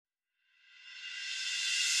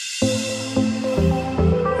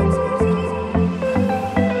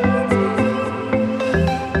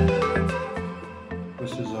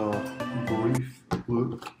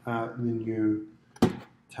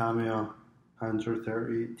Tamiya Panzer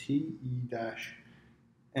 30 TE-F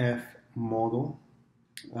model.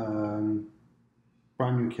 Brand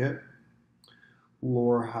new kit.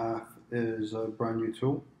 Lower half is a brand new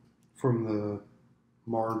tool from the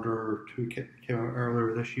Marder 2 kit that came out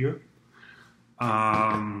earlier this year.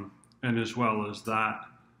 And as well as that,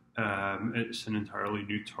 it's an entirely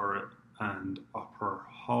new turret and upper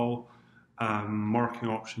hull. Marking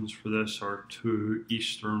options for this are two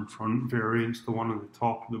Eastern Front variants. The one on the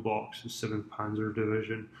top of the box is 7th Panzer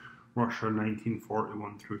Division, Russia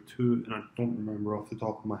 1941 through 2, and I don't remember off the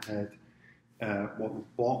top of my head what the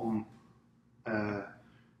bottom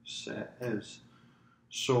set is.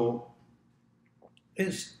 So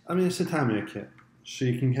it's a Tamiya kit, so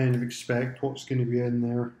you can kind of expect what's going to be in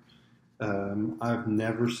there. I've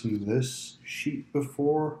never seen this sheet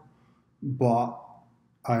before, but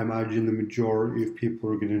I imagine the majority of people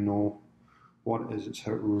are going to know what it is. It's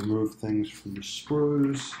how to remove things from the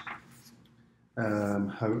sprues,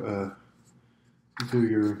 how to do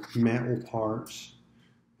your metal parts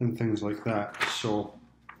and things like that. So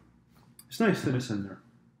it's nice that it's in there,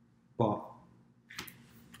 but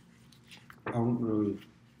I've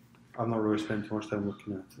not really spent too much time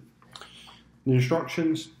looking at it. The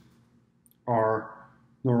instructions are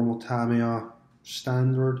normal Tamiya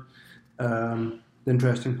standard. The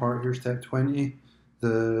interesting part here, step 20,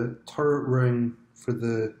 the turret ring for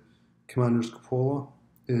the commander's cupola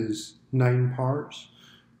is 9 parts,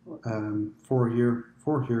 4 here,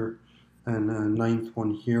 4 here, and a 9th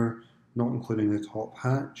one here, not including the top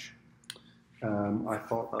hatch. I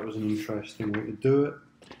thought that was an interesting way to do it.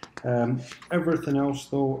 Everything else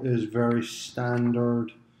though is very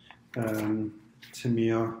standard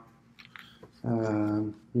Tamiya.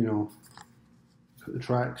 You know, put the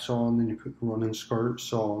tracks on, then you put the running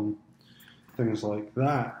skirts on, things like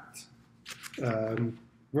that.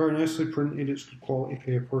 Very nicely printed. It's good quality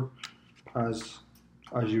paper, as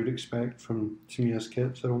you would expect from Tamiya's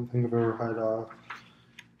kits. I don't think I've ever had a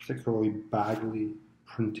particularly badly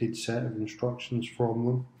printed set of instructions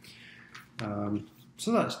from them.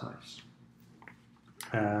 So that's nice.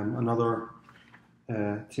 Another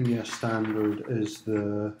Tamiya standard is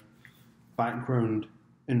the background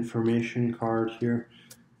information card here,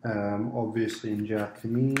 obviously in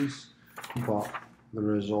Japanese, but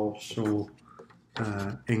there is also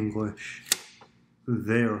English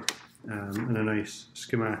there, and a nice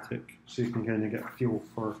schematic, so you can kind of get a feel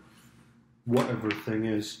for what everything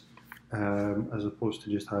is, as opposed to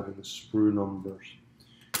just having the sprue numbers.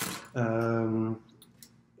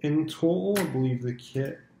 In total, I believe the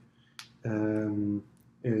kit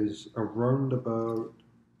is around about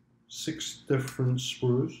 6 different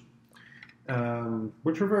sprues,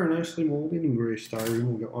 which are very nicely molded in grey styrene.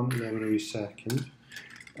 We'll get onto them in a wee second.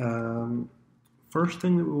 First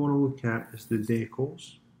thing that we want to look at is the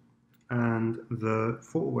decals and the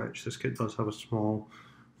photo etch. This kit does have a small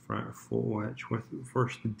front photo etch with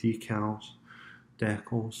first the decals,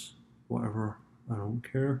 decals, whatever, I don't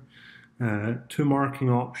care. 2 marking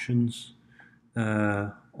options,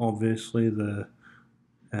 obviously the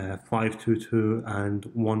 522 and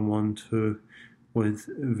 112 with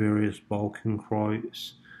various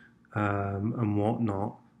Balkenkreuz and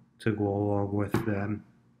whatnot to go along with them.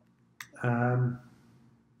 I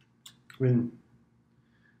mean,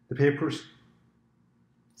 the paper's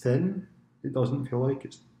thin. It doesn't feel like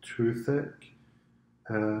it's too thick.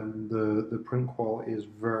 The print quality is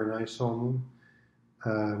very nice on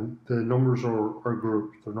them. The numbers are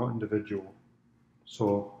grouped; they're not individual.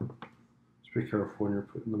 So be careful when you're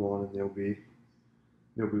putting them on, and they'll be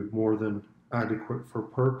more than adequate for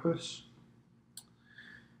purpose.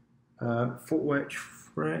 Photo etch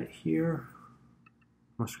fret here.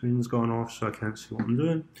 My screen's gone off, so I can't see what I'm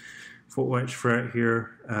doing. Photo etch fret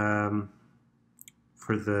here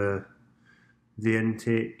for the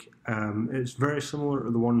intake. It's very similar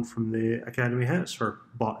to the one from the Academy Hetzer,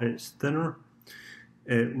 but it's thinner.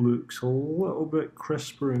 It looks a little bit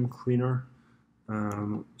crisper and cleaner.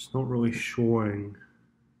 It's not really showing.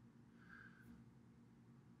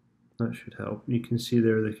 That should help. You can see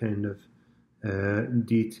there the kind of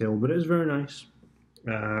detail, but it's very nice.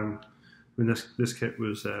 I mean, this kit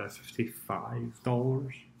was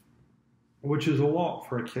 $55, which is a lot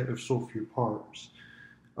for a kit of so few parts.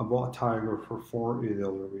 I bought a Tiger for $40 the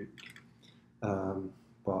other week,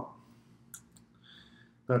 but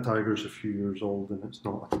that Tiger's a few years old and it's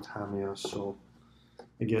not a Tamiya, so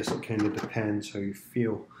I guess it kind of depends how you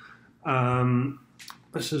feel.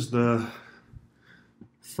 This is the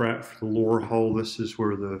fret for the lower hull. This is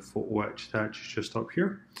where the photo etch attaches, just up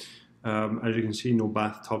here. As you can see, no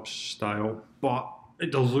bathtub style, but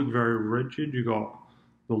it does look very rigid. You got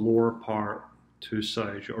the lower part two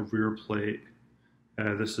sides. You've got a rear plate.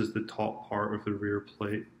 This is the top part of the rear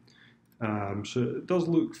plate. So it does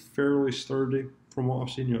look fairly sturdy from what I've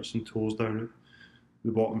seen. You got some tools down at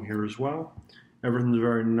the bottom here as well. Everything's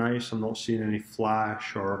very nice. I'm not seeing any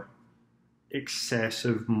flash or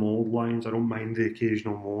excessive mold lines. I don't mind the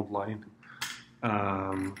occasional mold line.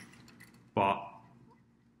 But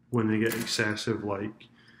when they get excessive, like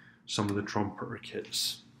some of the trumpeter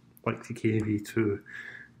kits, like the KV2,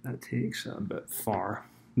 that takes it a bit far.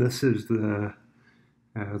 This is the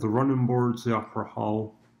running boards, the upper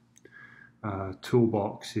hull,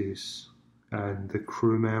 toolboxes, and the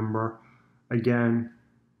crew member. Again,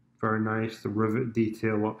 very nice. The rivet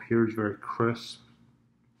detail up here is very crisp.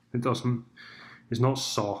 It's not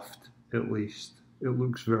soft, at least. It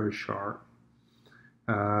looks very sharp.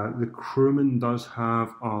 The crewman does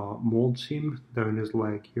have a mold seam down his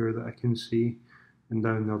leg here that I can see, and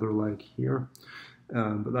down the other leg here.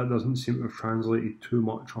 But that doesn't seem to have translated too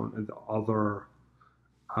much onto the other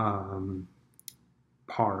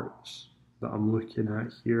parts that I'm looking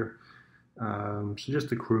at here. So just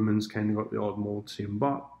the crewman's kind of got the odd mold seam,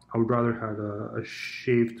 but I would rather have a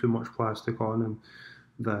shave too much plastic on him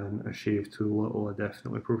than a shave too little. I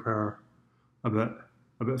definitely prefer a bit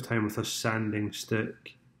of time with a sanding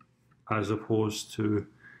stick as opposed to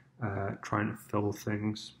trying to fill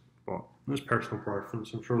things. But that's personal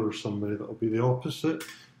preference. I'm sure there's somebody that'll be the opposite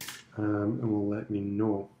and will let me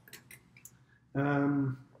know.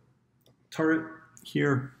 Turret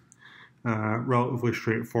here, relatively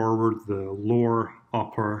straightforward. The lower,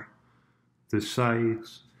 upper, the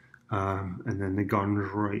sides, and then the guns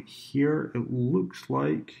right here. It looks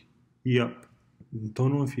like, yep,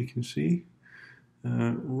 don't know if you can see,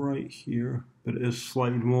 right here, but it is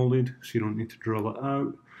slide molded, so you don't need to drill it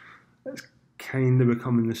out. It's kind of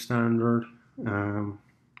becoming the standard,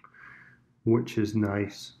 which is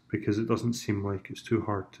nice because it doesn't seem like it's too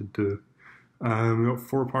hard to do. We've got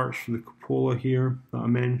 4 parts for the cupola here that I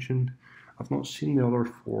mentioned. I've not seen the other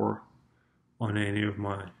 4 on any of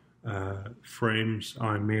my frames.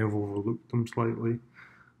 I may have overlooked them slightly.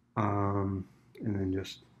 And then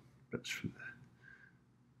just bits for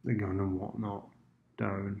the gun and whatnot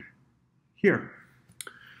down here.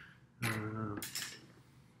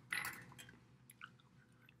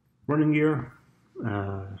 Running gear,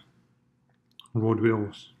 road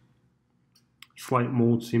wheels, slight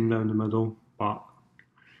mold seam down the middle, but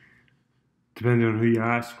depending on who you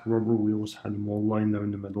ask, rubber wheels had a mold line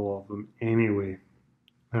down the middle of them anyway.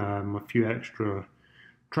 A few extra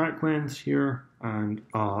track lengths here and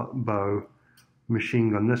a bow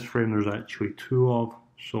machine gun. This frame there's actually 2 of,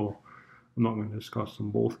 so I'm not going to discuss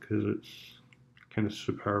them both because it's kind of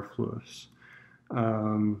superfluous.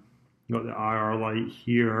 Got the IR light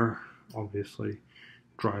here, obviously,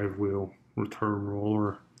 drive wheel, return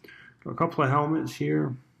roller. Got a couple of helmets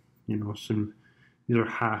here, you know, these are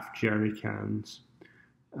half jerry cans.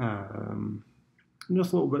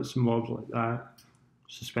 Just little bits and bobs like that.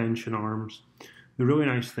 Suspension arms. The really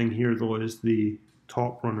nice thing here though is the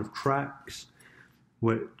top run of tracks,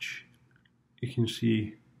 which you can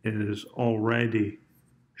see is already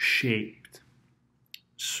shaped.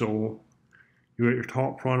 So you got your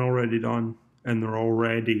top run already done, and they're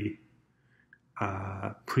already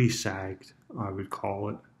pre-sagged, I would call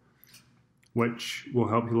it, which will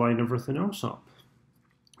help you line everything else up.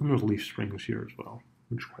 And there's leaf springs here as well,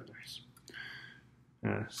 which is quite nice.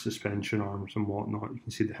 Suspension arms and whatnot. You can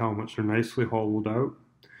see the helmets are nicely hollowed out,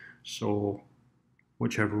 so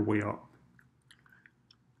whichever way up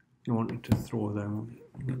you wanted to throw them,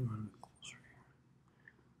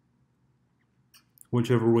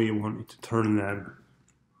 whichever way you wanted to turn them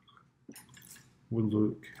would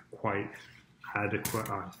look quite adequate,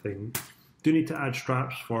 I think. Do need to add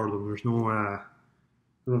straps for them. There's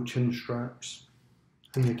no chin straps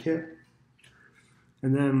in the kit.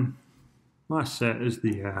 And then last set is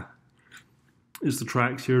the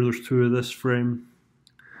tracks here. There's 2 of this frame.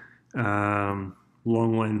 Long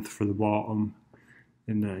length for the bottom,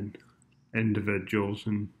 and then individuals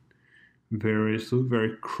and various. Look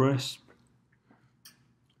very crisp.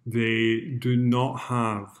 They do not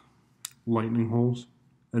have lightning holes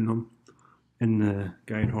in them. In the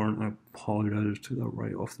guide horn, I apologize, I took that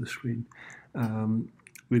right off the screen.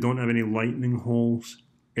 We don't have any lightning holes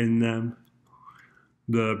in them.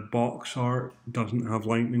 The box art doesn't have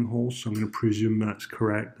lightning holes, so I'm going to presume that's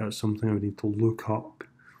correct. That's something I would need to look up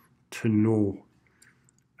to know.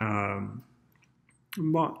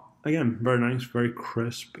 But again, very nice, very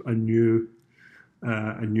crisp. A new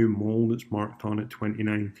mold. It's marked on it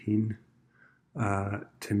 2019.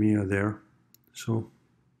 Tamiya there, so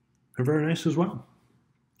they're very nice as well.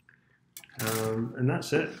 And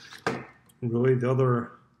that's it really. The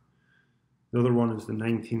other one is the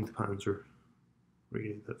 19th Panzer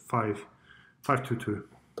Brigade, that 522.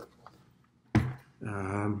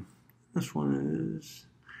 This one is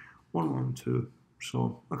 112.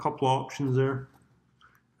 So a couple of options there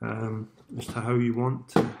as to how you want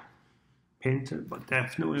to paint it, but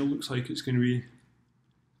definitely it looks like it's going to be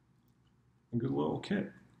a good little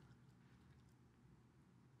kit.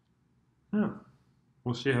 Yeah,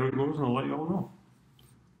 we'll see how it goes and I'll let you all know.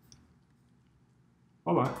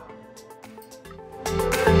 Bye bye.